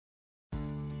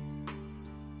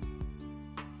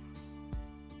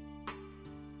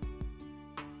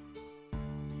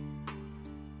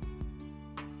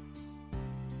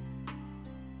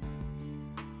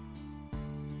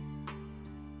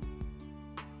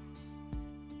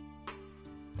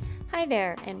Hi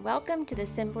there, and welcome to the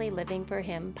Simply Living for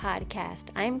Him podcast.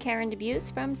 I'm Karen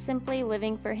DeBuse from Simply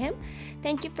Living for Him.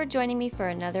 Thank you for joining me for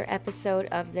another episode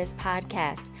of this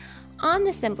podcast. On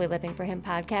the Simply Living for Him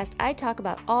podcast, I talk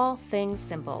about all things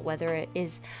simple, whether it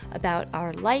is about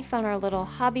our life on our little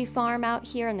hobby farm out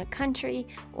here in the country,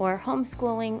 or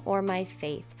homeschooling, or my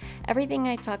faith. Everything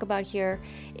I talk about here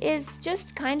is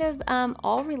just kind of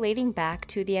all relating back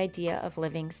to the idea of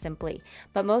living simply.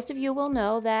 But most of you will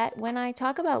know that when I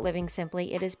talk about living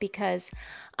simply, it is because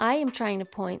I am trying to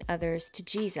point others to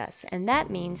Jesus. And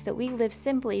that means that we live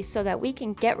simply so that we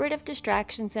can get rid of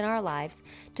distractions in our lives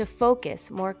to focus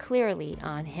more clearly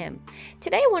on Him.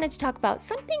 Today I wanted to talk about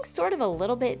something sort of a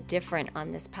little bit different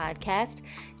on this podcast,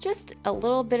 just a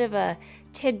little bit of a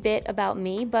tidbit about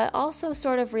me, but also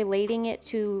sort of relating it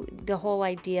to the whole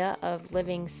idea of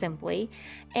living simply.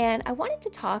 And I wanted to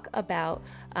talk about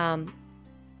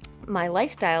my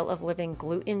lifestyle of living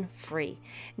gluten-free.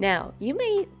 Now, you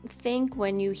may think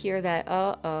when you hear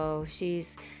that,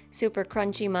 she's super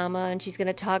crunchy mama and she's going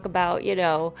to talk about,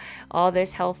 all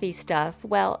this healthy stuff.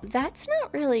 Well, that's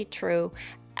not really true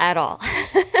at all.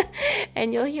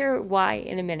 And you'll hear why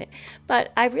in a minute.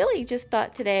 But I really just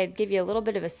thought today I'd give you a little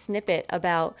bit of a snippet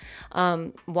about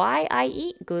why I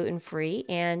eat gluten-free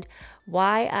and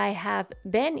why I have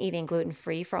been eating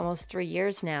gluten-free for almost 3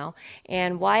 years now,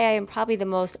 and why I am probably the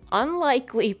most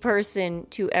unlikely person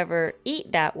to ever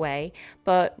eat that way,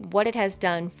 but what it has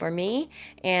done for me.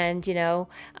 And,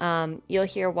 you'll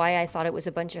hear why I thought it was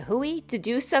a bunch of hooey to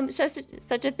do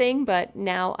such a thing, but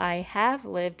now I have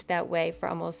lived that way for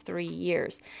almost 3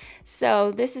 years.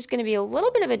 So this is going to be a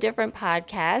little bit of a different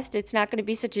podcast. It's not going to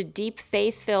be such a deep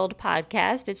faith-filled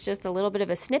podcast. It's just a little bit of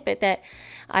a snippet that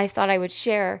I thought I would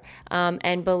share.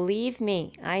 And believe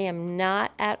me, I am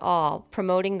not at all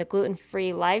promoting the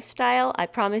gluten-free lifestyle. I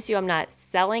promise you I'm not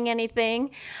selling anything.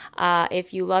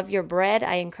 If you love your bread,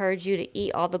 I encourage you to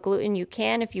eat all the gluten you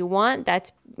can if you want.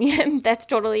 That's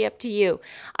totally up to you.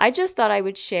 I just thought I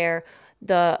would share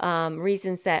the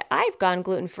reasons that I've gone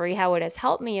gluten-free, how it has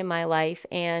helped me in my life,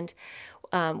 and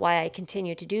why I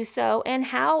continue to do so, and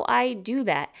how I do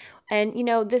that. And,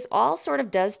 this all sort of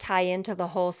does tie into the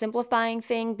whole simplifying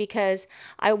thing, because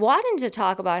I wanted to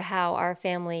talk about how our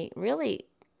family really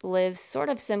lives sort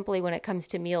of simply when it comes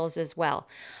to meals as well.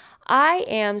 I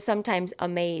am sometimes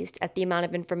amazed at the amount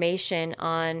of information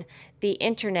on the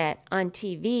internet, on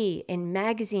TV, in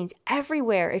magazines,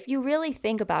 everywhere. If you really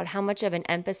think about how much of an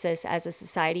emphasis as a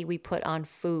society we put on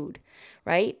food,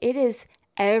 right? It is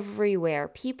everywhere.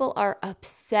 People are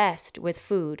obsessed with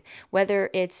food, whether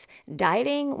it's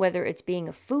dieting, whether it's being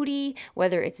a foodie,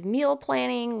 whether it's meal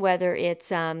planning, whether it's,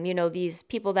 these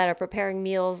people that are preparing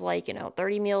meals like,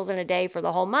 30 meals in a day for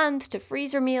the whole month, to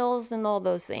freezer meals and all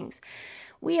those things.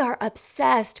 We are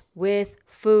obsessed with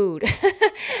food.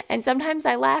 And sometimes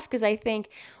I laugh because I think,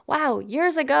 wow,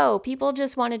 years ago, people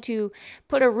just wanted to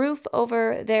put a roof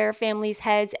over their family's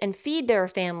heads and feed their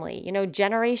family,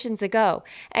 generations ago.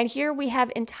 And here we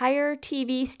have entire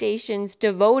TV stations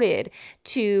devoted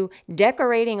to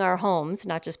decorating our homes,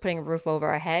 not just putting a roof over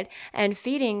our head, and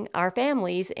feeding our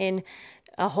families in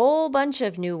a whole bunch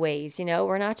of new ways.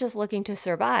 We're not just looking to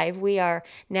survive. We are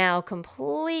now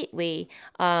completely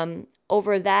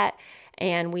over that,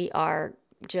 and we are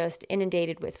just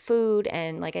inundated with food.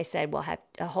 And like I said, we'll have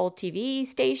a whole TV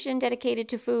station dedicated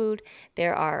to food.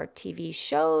 There are TV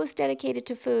shows dedicated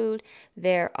to food.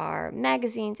 There are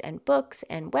magazines and books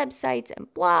and websites and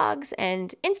blogs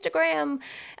and Instagram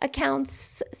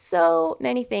accounts. So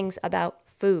many things about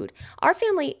food. Our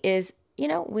family is,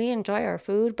 we enjoy our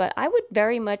food, but I would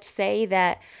very much say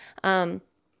that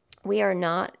we are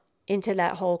not into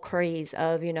that whole craze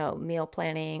of, meal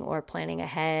planning or planning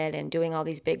ahead and doing all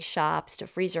these big shops to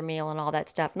freezer meal and all that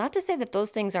stuff. Not to say that those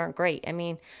things aren't great. I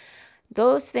mean,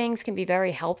 those things can be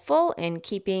very helpful in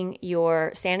keeping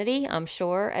your sanity, I'm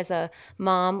sure, as a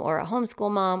mom or a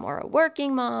homeschool mom or a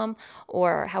working mom,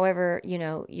 or however,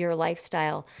 your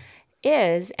lifestyle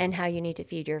is and how you need to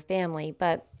feed your family.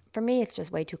 But for me, it's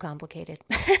just way too complicated.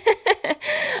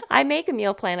 I make a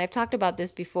meal plan. I've talked about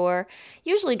this before,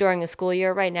 usually during the school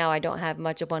year. Right now, I don't have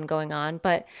much of one going on,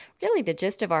 but really the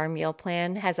gist of our meal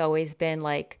plan has always been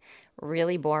like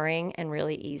really boring and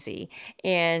really easy.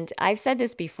 And I've said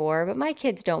this before, but my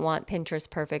kids don't want Pinterest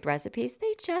perfect recipes.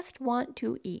 They just want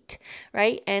to eat,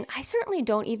 right? And I certainly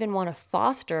don't even want to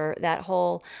foster that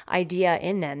whole idea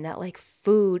in them that like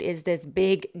food is this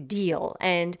big deal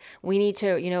and we need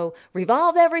to,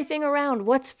 revolve everything around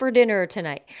what's for dinner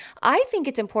tonight. I think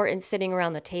it's important sitting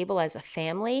around the table as a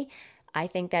family. I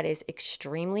think that is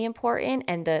extremely important,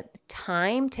 and the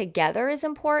time together is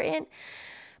important.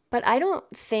 But I don't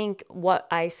think what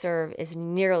I serve is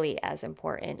nearly as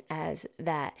important as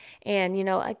that. And,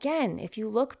 again, if you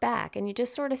look back and you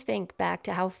just sort of think back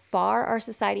to how far our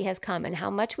society has come and how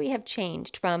much we have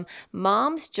changed from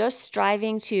moms just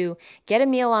striving to get a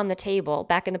meal on the table.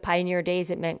 Back in the pioneer days,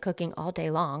 it meant cooking all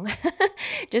day long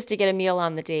just to get a meal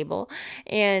on the table.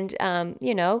 And,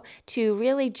 to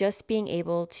really just being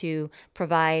able to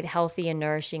provide healthy and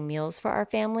nourishing meals for our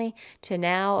family, to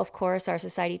now, of course, our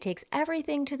society takes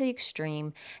everything to the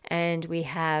extreme, and we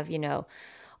have,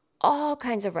 all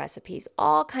kinds of recipes,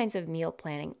 all kinds of meal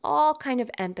planning, all kind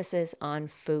of emphasis on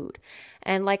food.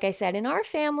 And like I said, in our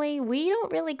family, we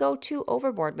don't really go too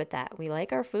overboard with that. We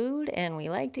like our food and we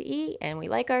like to eat and we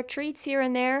like our treats here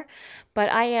and there.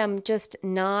 But I am just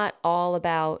not all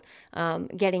about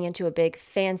getting into a big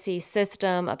fancy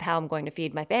system of how I'm going to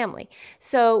feed my family.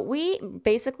 So we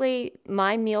basically,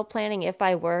 my meal planning, if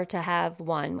I were to have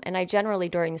one, and I generally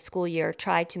during the school year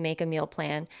try to make a meal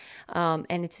plan,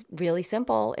 and it's really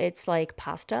simple. It's like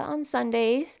pasta on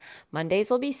Sundays,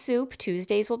 Mondays will be soup,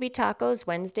 Tuesdays will be tacos,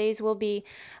 Wednesdays will be,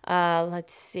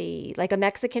 like a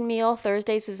Mexican meal.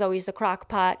 Thursdays is always the crock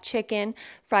pot chicken.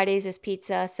 Fridays is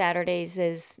pizza. Saturdays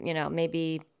is,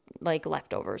 maybe like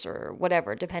leftovers or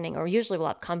whatever, depending, or usually we'll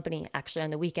have company actually on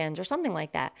the weekends or something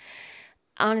like that.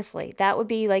 Honestly, that would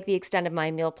be like the extent of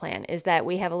my meal plan, is that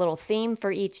we have a little theme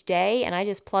for each day and I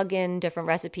just plug in different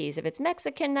recipes. If it's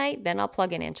Mexican night, then I'll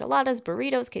plug in enchiladas,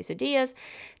 burritos, quesadillas.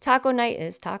 Taco night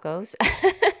is tacos.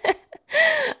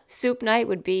 Soup night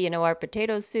would be, our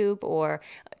potato soup, or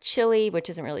chili, which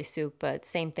isn't really soup, but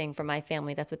same thing for my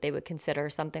family. That's what they would consider,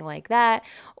 something like that.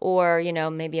 Or,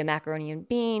 maybe a macaroni and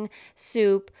bean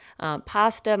soup,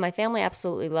 pasta. My family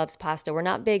absolutely loves pasta. We're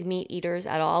not big meat eaters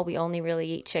at all. We only really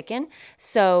eat chicken.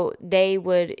 So they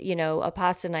would, a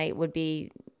pasta night would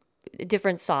be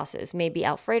different sauces, maybe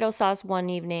Alfredo sauce one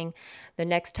evening. The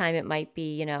next time it might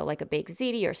be, like a baked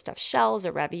ziti or stuffed shells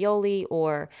or ravioli,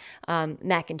 or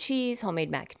mac and cheese, homemade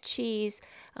mac and cheese.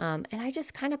 And I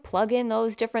just kind of plug in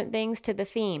those different things to the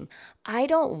theme. I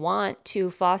don't want to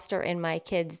foster in my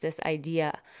kids this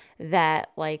idea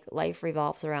that like life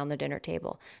revolves around the dinner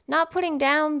table. Not putting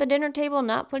down the dinner table,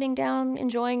 not putting down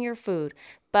enjoying your food.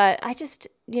 But I just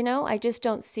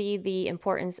don't see the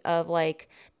importance of like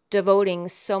devoting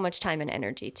so much time and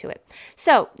energy to it.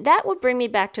 So that would bring me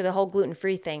back to the whole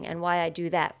gluten-free thing and why I do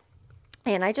that.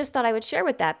 And I just thought I would share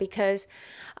with that because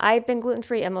I've been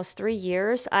gluten-free almost 3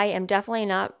 years. I am definitely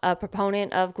not a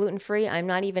proponent of gluten-free. I'm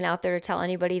not even out there to tell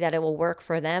anybody that it will work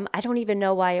for them. I don't even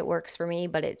know why it works for me,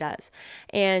 but it does.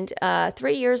 And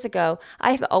 3 years ago,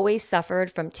 I've always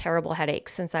suffered from terrible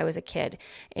headaches since I was a kid.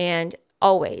 And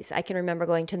always. I can remember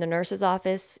going to the nurse's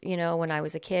office, when I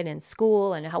was a kid in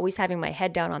school, and always having my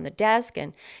head down on the desk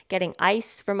and getting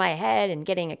ice for my head and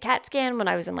getting a CAT scan when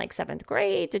I was in like 7th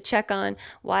grade to check on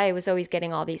why I was always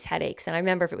getting all these headaches. And I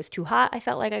remember if it was too hot, I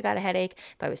felt like I got a headache.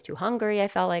 If I was too hungry, I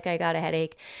felt like I got a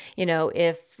headache.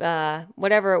 If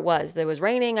whatever it was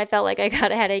raining, I felt like I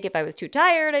got a headache. If I was too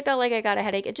tired, I felt like I got a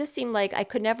headache. It just seemed like I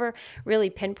could never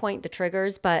really pinpoint the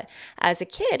triggers. But as a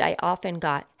kid, I often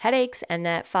got headaches, and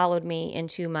that followed me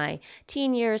into my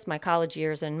teen years, my college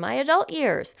years, and my adult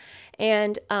years.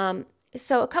 And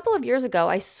so a couple of years ago,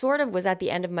 I sort of was at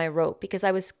the end of my rope because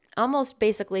I was almost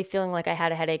basically feeling like I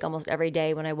had a headache almost every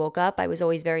day when I woke up. I was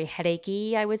always very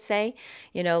headachy, I would say,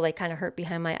 like kind of hurt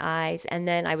behind my eyes. And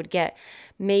then I would get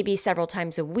maybe several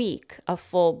times a week a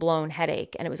full-blown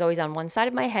headache. And it was always on one side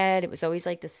of my head. It was always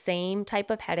like the same type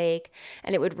of headache,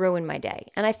 and it would ruin my day.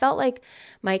 And I felt like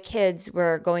my kids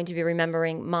were going to be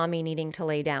remembering mommy needing to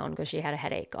lay down because she had a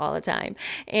headache all the time.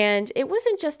 And it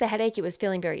wasn't just the headache. It was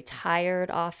feeling very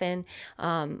tired often.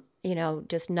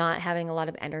 Just not having a lot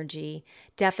of energy.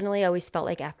 Definitely always felt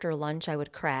like after lunch I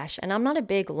would crash. And I'm not a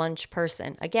big lunch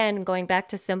person. Again, going back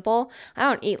to simple, I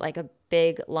don't eat like a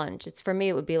big lunch. For me,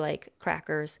 it would be like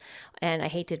crackers. And I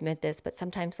hate to admit this, but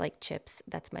sometimes like chips.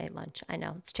 That's my lunch. I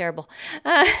know, it's terrible.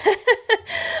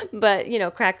 But,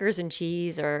 crackers and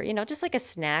cheese, or, just like a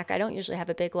snack. I don't usually have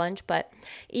a big lunch, but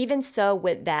even so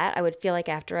with that, I would feel like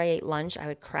after I ate lunch, I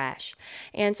would crash.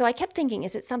 And so I kept thinking,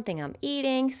 is it something I'm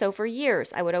eating? So for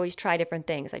years, I would always try different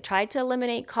things. I tried to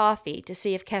eliminate coffee to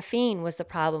see if caffeine was the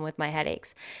problem with my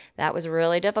headaches. That was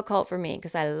really difficult for me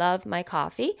because I love my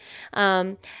coffee.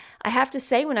 I have to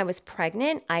say, when I was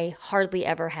pregnant, I hardly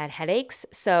ever had headaches.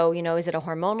 So, is it a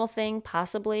hormonal thing?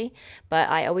 Possibly. But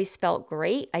I always felt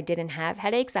great. I didn't have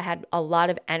headaches. I had a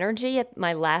lot of energy at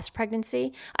my last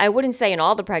pregnancy. I wouldn't say in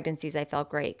all the pregnancies I felt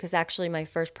great, because actually my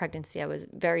first pregnancy I was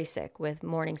very sick with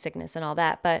morning sickness and all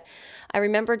that. But I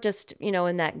remember just,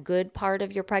 in that good part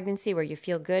of your pregnancy where you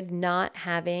feel good, not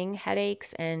having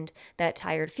headaches and that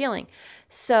tired feeling.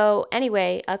 So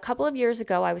anyway, a couple of years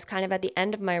ago, I was kind of at the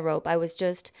end of my rope. I was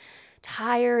just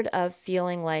tired of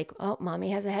feeling like, oh,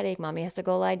 mommy has a headache. Mommy has to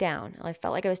go lie down. I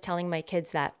felt like I was telling my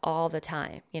kids that all the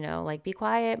time, like, be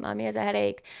quiet. Mommy has a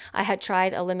headache. I had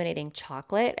tried eliminating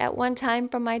chocolate at one time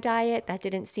from my diet. That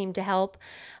didn't seem to help.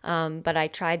 But I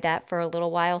tried that for a little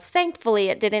while. Thankfully,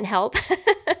 it didn't help.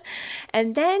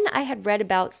 And then I had read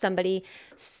about somebody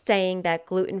saying that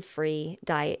gluten-free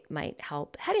diet might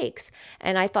help headaches.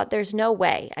 And I thought, there's no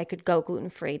way I could go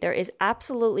gluten-free. There is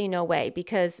absolutely no way,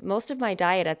 because most of my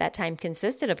diet at that time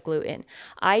consisted of gluten.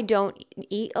 I don't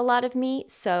eat a lot of meat.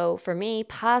 So for me,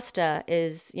 pasta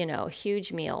is, a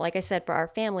huge meal. Like I said, for our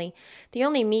family, the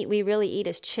only meat we really eat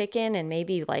is chicken, and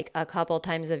maybe like a couple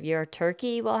times a year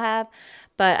turkey we'll have.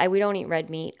 But we don't eat red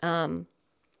meat.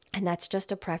 And that's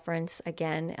just a preference.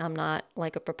 Again, I'm not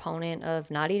like a proponent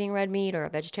of not eating red meat or a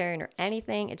vegetarian or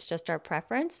anything. It's just our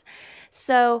preference.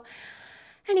 So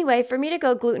anyway, for me to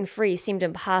go gluten-free seemed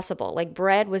impossible. Like,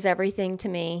 bread was everything to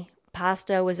me.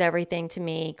 Pasta was everything to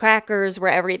me. Crackers were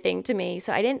everything to me.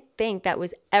 So I didn't think that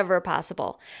was ever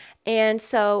possible. And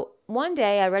so one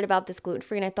day I read about this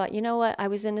gluten-free and I thought, you know what? I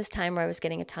was in this time where I was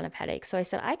getting a ton of headaches. So I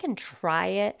said, I can try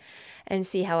it and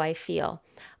see how I feel.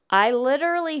 I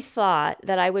literally thought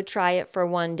that I would try it for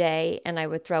one day and I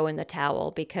would throw in the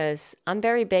towel, because I'm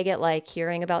very big at like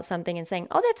hearing about something and saying,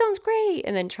 oh, that sounds great,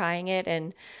 and then trying it,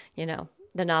 and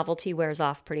the novelty wears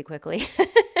off pretty quickly.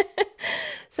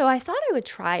 So I thought I would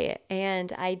try it,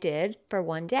 and I did for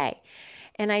one day.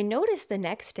 And I noticed the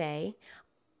next day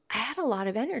I had a lot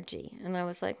of energy, and I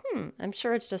was like, I'm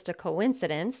sure it's just a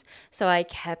coincidence. So I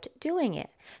kept doing it.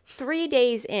 3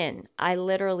 days in, I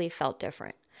literally felt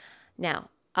different. Now,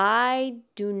 I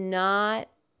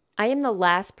am the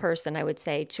last person, I would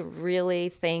say, to really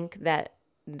think that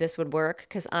this would work,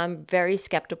 because I'm very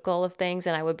skeptical of things,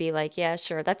 and I would be like, yeah,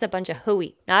 sure, that's a bunch of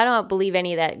hooey. I don't believe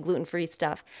any of that gluten-free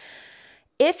stuff.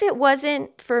 If it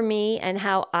wasn't for me and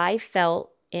how I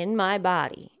felt in my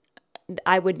body,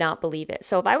 I would not believe it.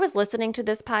 So if I was listening to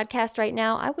this podcast right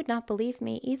now, I would not believe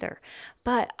me either.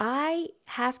 But I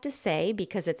have to say,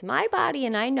 because it's my body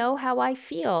and I know how I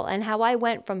feel and how I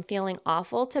went from feeling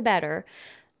awful to better,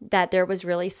 that there was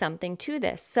really something to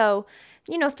this. So,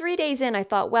 3 days in, I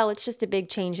thought, well, it's just a big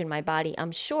change in my body.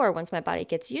 I'm sure once my body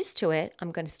gets used to it,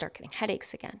 I'm going to start getting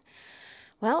headaches again.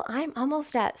 Well, I'm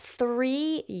almost at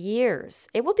 3 years.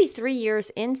 It will be 3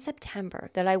 years in September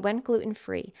that I went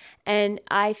gluten-free, and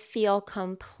I feel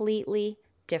completely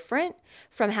different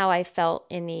from how I felt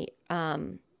in the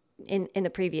in the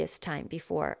previous time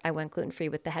before I went gluten-free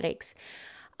with the headaches.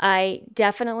 I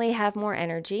definitely have more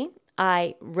energy.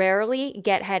 I rarely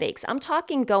get headaches. I'm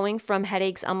talking going from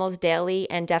headaches almost daily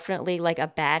and definitely like a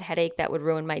bad headache that would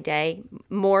ruin my day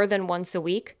more than once a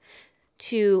week,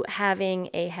 to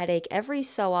having a headache every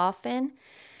so often.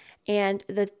 And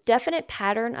the definite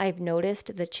pattern I've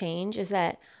noticed, the change, is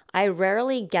that I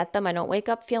rarely get them. I don't wake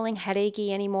up feeling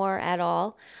headachy anymore at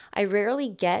all. I rarely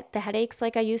get the headaches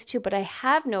like I used to, but I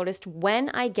have noticed when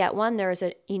I get one, there is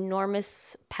an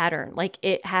enormous pattern. Like,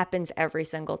 it happens every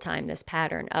single time, this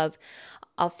pattern of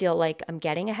I'll feel like I'm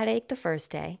getting a headache the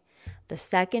first day. The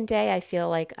second day, I feel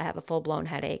like I have a full-blown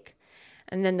headache.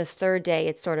 And then the third day,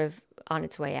 it's sort of on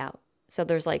its way out. So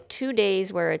there's like 2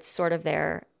 days where it's sort of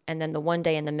there, and then the one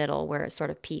day in the middle where it sort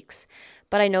of peaks.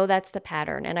 But I know that's the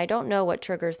pattern, and I don't know what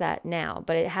triggers that now,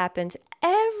 but it happens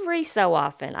every so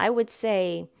often. I would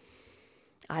say,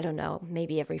 I don't know,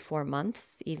 maybe every 4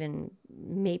 months, even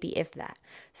maybe if that.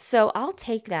 So I'll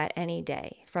take that any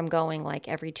day from going like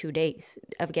every 2 days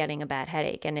of getting a bad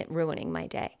headache and it ruining my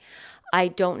day. I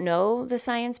don't know the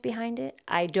science behind it.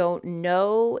 I don't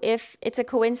know if it's a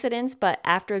coincidence, but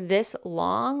after this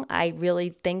long, I really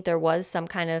think there was some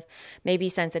kind of maybe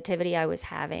sensitivity I was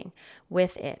having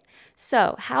with it.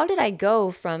 So how did I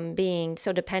go from being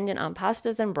so dependent on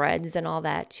pastas and breads and all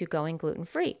that to going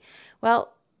gluten-free?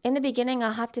 Well, in the beginning,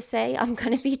 I'll have to say, I'm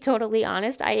going to be totally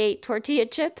honest, I ate tortilla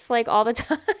chips like all the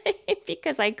time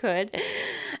because I could.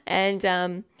 And,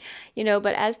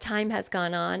 but as time has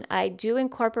gone on, I do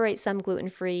incorporate some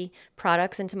gluten-free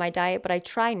products into my diet, but I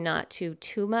try not to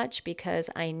too much because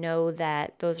I know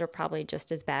that those are probably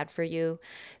just as bad for you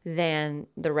than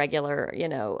the regular,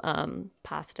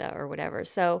 pasta or whatever.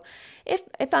 So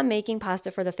if I'm making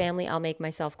pasta for the family, I'll make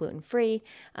myself gluten-free.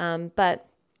 But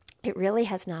it really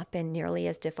has not been nearly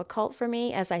as difficult for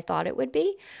me as I thought it would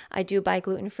be. I do buy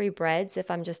gluten-free breads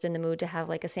if I'm just in the mood to have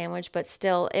like a sandwich, but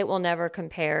still it will never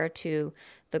compare to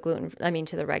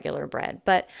to the regular bread.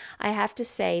 But I have to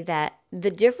say that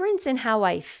the difference in how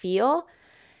I feel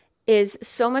is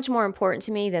so much more important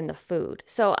to me than the food.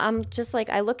 So I'm just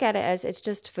like, I look at it as it's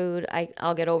just food.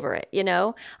 I'll get over it.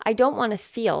 I don't want to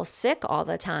feel sick all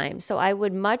the time. So I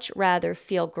would much rather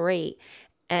feel great,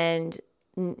 and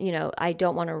I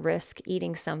don't want to risk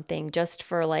eating something just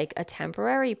for like a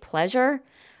temporary pleasure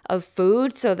of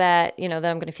food so that, that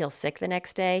I'm going to feel sick the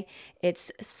next day.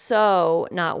 It's so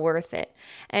not worth it.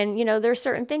 And, there's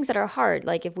certain things that are hard.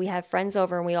 Like if we have friends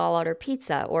over and we all order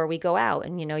pizza, or we go out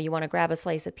and, you want to grab a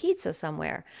slice of pizza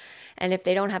somewhere. And if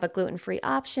they don't have a gluten-free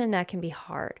option, that can be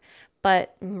hard.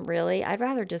 But really, I'd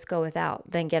rather just go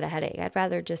without than get a headache. I'd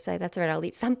rather just say, that's all right, I'll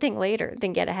eat something later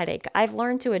than get a headache. I've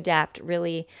learned to adapt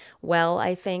really well,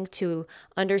 I think, to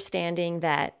understanding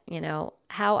that,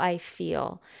 how I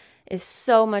feel is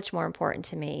so much more important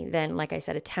to me than, like I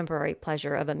said, a temporary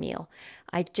pleasure of a meal.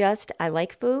 I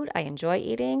like food. I enjoy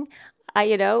eating.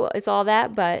 It's all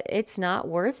that, but it's not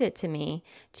worth it to me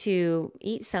to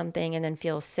eat something and then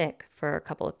feel sick for a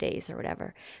couple of days or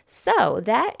whatever. So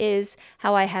that is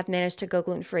how I have managed to go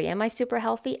gluten-free. Am I super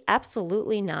healthy?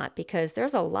 Absolutely not, because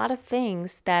there's a lot of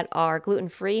things that are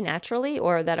gluten-free naturally,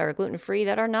 or that are gluten-free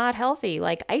that are not healthy,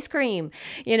 like ice cream.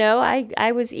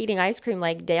 I was eating ice cream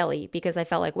like daily because I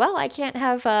felt like, well, I can't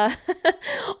have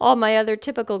all my other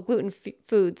typical gluten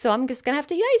food, so I'm just gonna have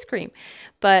to eat ice cream.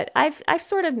 But I've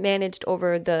sort of managed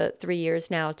over the 3 years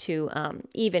now to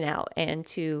even out and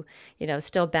to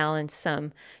still balance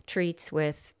some treats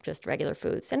with just regular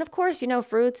foods. And of course,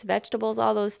 fruits, vegetables,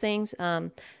 all those things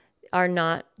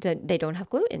they don't have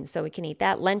gluten, so we can eat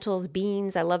that. Lentils,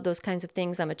 beans, I love those kinds of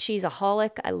things. I'm a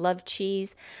cheeseaholic. I love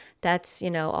cheese. That's,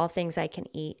 all things I can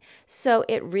eat. So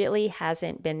it really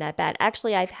hasn't been that bad.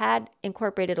 Actually, I've had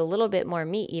incorporated a little bit more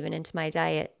meat even into my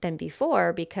diet than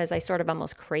before, because I sort of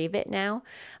almost crave it now.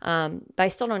 But I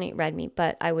still don't eat red meat,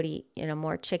 but I would eat,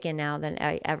 more chicken now than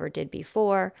I ever did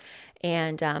before.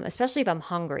 And especially if I'm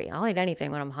hungry, I'll eat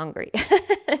anything when I'm hungry.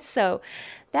 So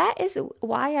that is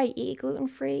why I eat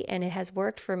gluten-free, and it has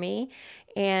worked for me.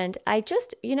 And I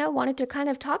just, wanted to kind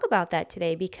of talk about that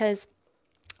today, because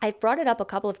I've brought it up a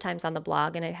couple of times on the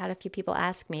blog, and I've had a few people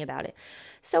ask me about it.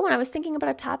 So when I was thinking about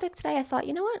a topic today, I thought,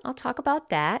 you know what, I'll talk about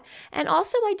that. And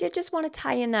also I did just want to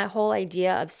tie in that whole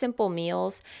idea of simple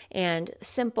meals and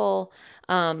simple,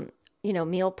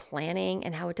 meal planning,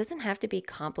 and how it doesn't have to be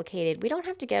complicated. We don't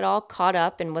have to get all caught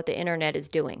up in what the internet is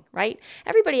doing, right?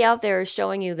 Everybody out there is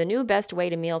showing you the new best way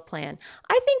to meal plan.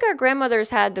 I think our grandmothers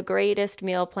had the greatest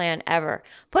meal plan ever.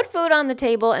 Put food on the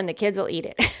table and the kids will eat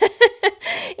it.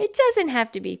 It doesn't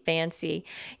have to be fancy,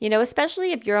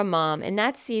 especially if you're a mom in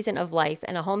that season of life,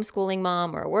 and a homeschooling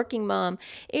mom or a working mom.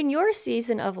 In your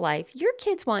season of life, your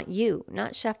kids want you,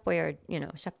 not Chef Boyardee,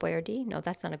 Chef Boyardee. No,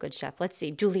 that's not a good chef. Let's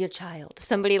see, Julia Child,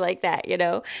 somebody like that. They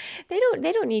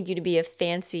don't need you to be a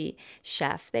fancy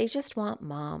chef. They just want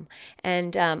mom.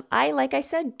 And like I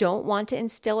said, don't want to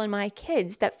instill in my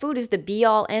kids that food is the be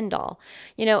all end all.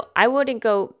 I wouldn't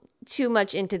go too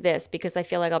much into this because I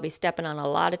feel like I'll be stepping on a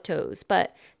lot of toes.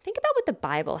 But think about what the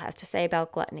Bible has to say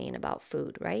about gluttony and about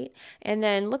food, right? And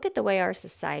then look at the way our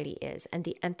society is and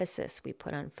the emphasis we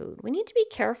put on food. We need to be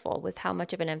careful with how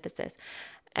much of an emphasis.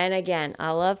 And again,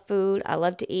 I love food. I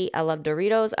love to eat. I love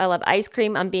Doritos. I love ice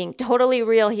cream. I'm being totally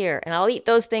real here, and I'll eat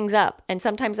those things up. And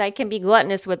sometimes I can be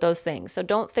gluttonous with those things. So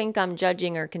don't think I'm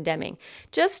judging or condemning.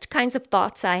 Just kinds of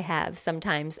thoughts I have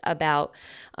sometimes about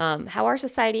how our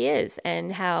society is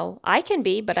and how I can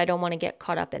be, but I don't want to get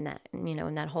caught up in that,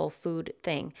 in that whole food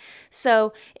thing.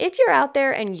 So if you're out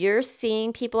there and you're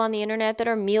seeing people on the internet that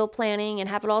are meal planning and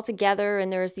have it all together,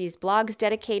 and there's these blogs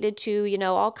dedicated to,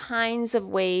 all kinds of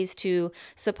ways to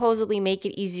supposedly make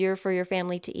it easier for your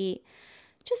family to eat,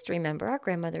 just remember, our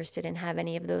grandmothers didn't have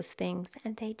any of those things,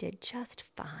 and they did just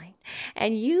fine.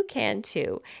 And you can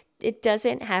too. It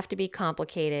doesn't have to be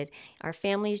complicated. Our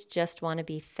families just want to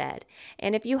be fed.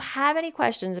 And if you have any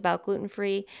questions about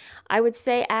gluten-free, I would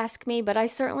say ask me, but I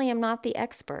certainly am not the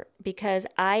expert, because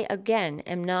I, again,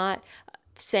 am not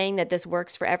saying that this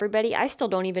works for everybody. I still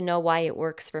don't even know why it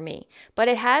works for me, but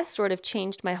it has sort of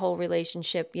changed my whole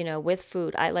relationship, with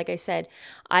food. Like I said,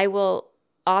 I will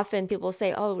often people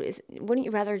say, oh, wouldn't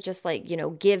you rather just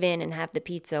give in and have the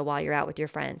pizza while you're out with your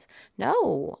friends?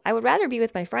 No, I would rather be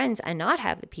with my friends and not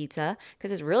have the pizza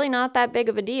because it's really not that big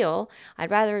of a deal. I'd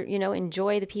rather,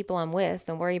 enjoy the people I'm with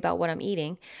than worry about what I'm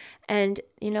eating and,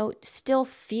 still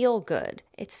feel good.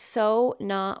 It's so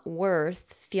not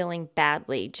worth feeling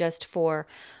badly just for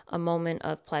a moment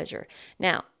of pleasure.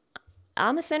 Now,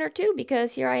 I'm a sinner too,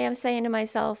 because here I am saying to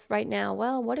myself right now,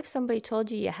 well, what if somebody told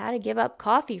you you had to give up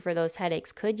coffee for those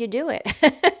headaches? Could you do it?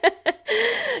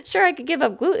 Sure, I could give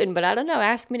up gluten, but I don't know.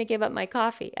 Ask me to give up my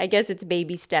coffee. I guess it's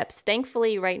baby steps.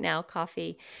 Thankfully, right now,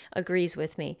 coffee agrees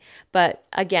with me. But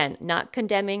again, not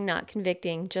condemning, not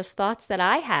convicting, just thoughts that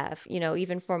I have,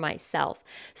 even for myself.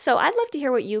 So I'd love to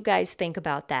hear what you guys think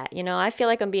about that. I feel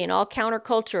like I'm being all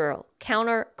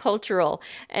countercultural,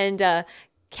 and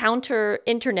counter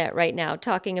internet right now,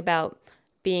 talking about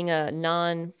being a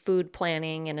non-food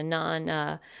planning and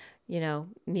a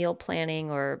meal planning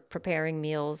or preparing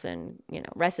meals and,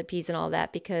 recipes and all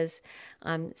that, because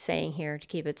I'm saying here to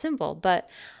keep it simple. But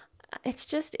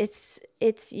it's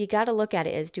you got to look at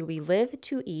it as, do we live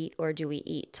to eat or do we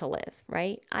eat to live,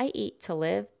 right? I eat to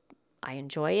live. I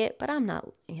enjoy it, but I'm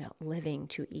not, living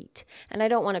to eat. And I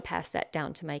don't want to pass that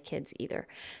down to my kids either.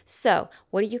 So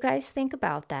what do you guys think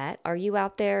about that? Are you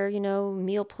out there,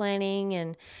 meal planning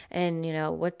and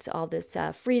what's all this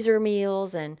freezer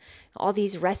meals and all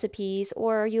these recipes?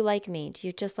 Or are you like me? Do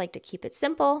you just like to keep it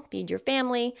simple, feed your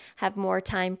family, have more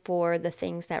time for the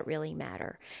things that really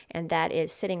matter? And that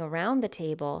is sitting around the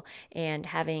table and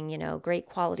having, great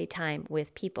quality time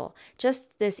with people.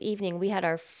 Just this evening, we had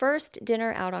our first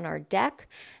dinner out on our deck,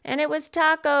 and it was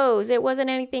tacos. It wasn't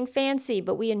anything fancy,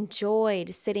 but we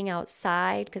enjoyed sitting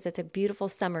outside because it's a beautiful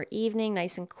summer evening,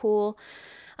 nice and cool.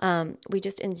 We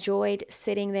just enjoyed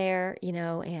sitting there,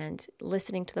 and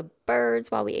listening to the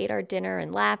birds while we ate our dinner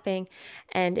and laughing.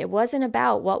 And it wasn't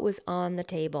about what was on the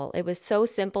table. It was so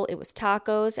simple. It was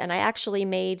tacos. And I actually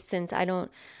made, since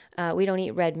we don't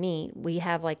eat red meat, we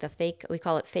have like we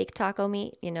call it fake taco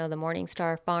meat, the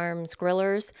Morningstar Farms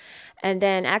grillers. And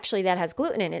then actually that has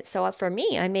gluten in it. So for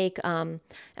me, I make, and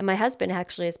my husband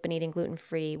actually has been eating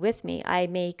gluten-free with me. I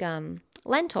make,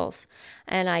 lentils,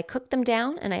 and I cook them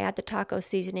down and I add the taco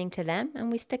seasoning to them,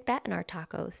 and we stick that in our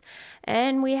tacos.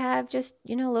 And we have just,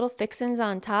 little fixins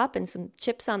on top and some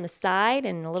chips on the side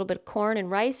and a little bit of corn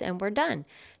and rice, and we're done.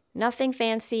 Nothing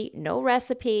fancy, no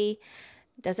recipe,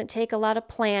 doesn't take a lot of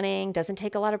planning, doesn't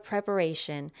take a lot of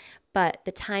preparation, but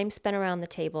the time spent around the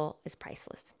table is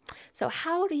priceless. So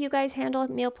how do you guys handle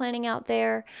meal planning out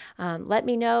there? Let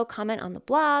me know. Comment on the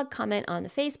blog, comment on the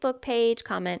Facebook page,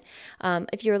 comment.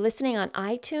 If you're listening on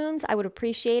iTunes, I would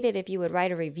appreciate it if you would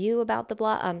write a review about the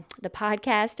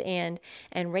podcast and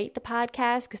rate the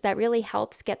podcast, because that really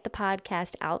helps get the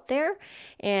podcast out there.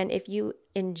 And if you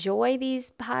enjoy these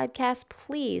podcasts,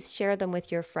 please share them with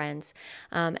your friends.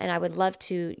 And I would love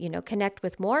to, connect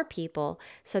with more people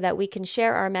so that we can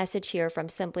share our message here from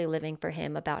Simply Living for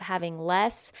Him about having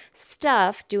less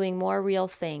stuff, doing more real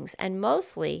things. And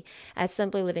mostly at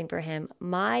Simply Living for Him,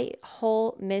 my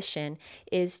whole mission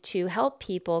is to help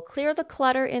people clear the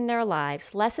clutter in their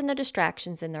lives, lessen the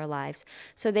distractions in their lives,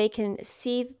 so they can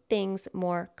see things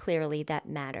more clearly that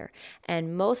matter.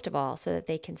 And most of all, so that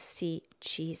they can see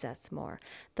Jesus more.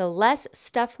 The less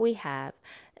stuff we have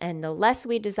and the less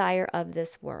we desire of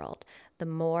this world, the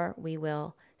more we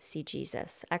will see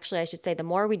Jesus. Actually, I should say the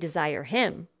more we desire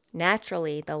Him,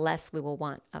 naturally, the less we will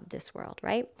want of this world,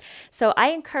 right? So I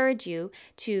encourage you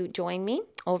to join me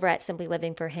over at Simply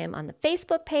Living for Him on the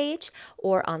Facebook page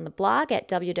or on the blog at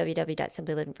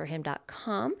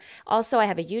www.simplylivingforhim.com. Also, I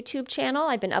have a YouTube channel.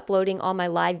 I've been uploading all my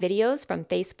live videos from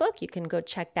Facebook. You can go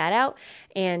check that out.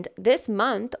 And this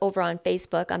month over on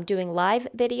Facebook, I'm doing live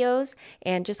videos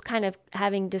and just kind of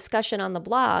having discussion on the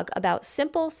blog about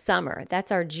simple summer.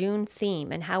 That's our June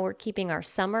theme, and how we're keeping our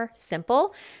summer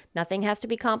simple. Nothing has to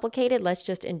be complicated. Let's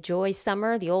just enjoy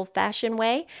summer the old-fashioned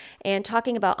way, and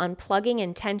talking about unplugging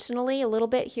intentionally a little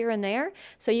bit here and there.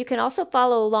 So you can also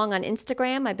follow along on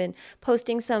Instagram. I've been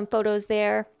posting some photos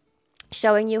there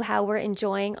showing you how we're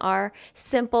enjoying our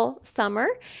simple summer.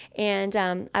 And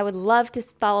I would love to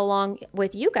follow along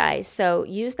with you guys. So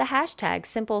use the hashtag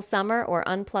simple summer or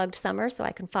unplugged summer so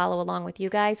I can follow along with you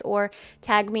guys, or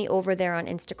tag me over there on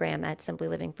Instagram at Simply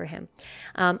Living for Him.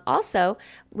 Also,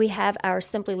 we have our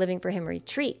Simply Living for Him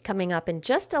retreat coming up in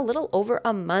just a little over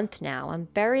a month now. I'm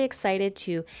very excited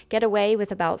to get away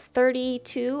with about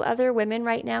 32 other women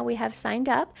right now we have signed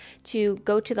up to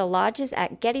go to the lodges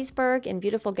at Gettysburg, in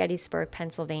beautiful Gettysburg, Gettysburg,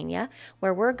 Pennsylvania,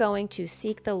 where we're going to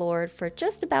seek the Lord for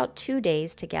just about 2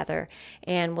 days together.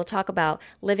 And we'll talk about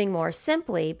living more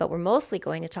simply, but we're mostly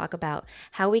going to talk about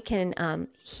how we can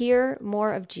hear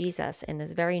more of Jesus in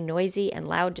this very noisy and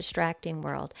loud, distracting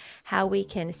world, how we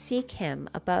can seek him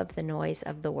above the noise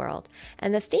of the world.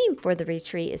 And the theme for the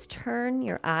retreat is Turn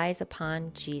Your Eyes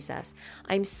Upon Jesus.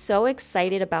 I'm so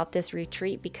excited about this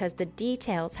retreat because the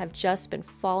details have just been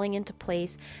falling into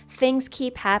place. Things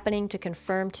keep happening to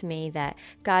confirm to me that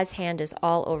God's hand is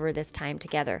all over this time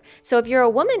together. So if you're a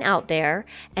woman out there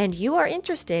and you are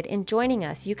interested in joining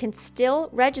us, you can still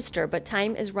register, but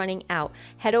time is running out.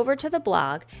 Head over to the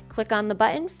blog, click on the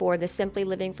button for the Simply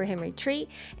Living for Him retreat,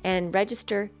 and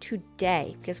register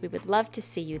today because we would love to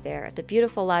see you there at the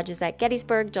beautiful lodges at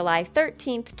Gettysburg, July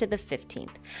 13th to the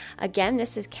 15th. Again,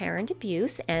 this is Karen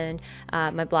DeBuse, and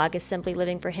my blog is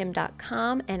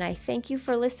simplylivingforhim.com, and I thank you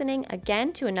for listening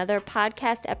again to another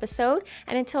podcast episode,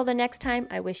 and until the next time,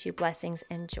 I wish you blessings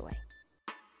and joy.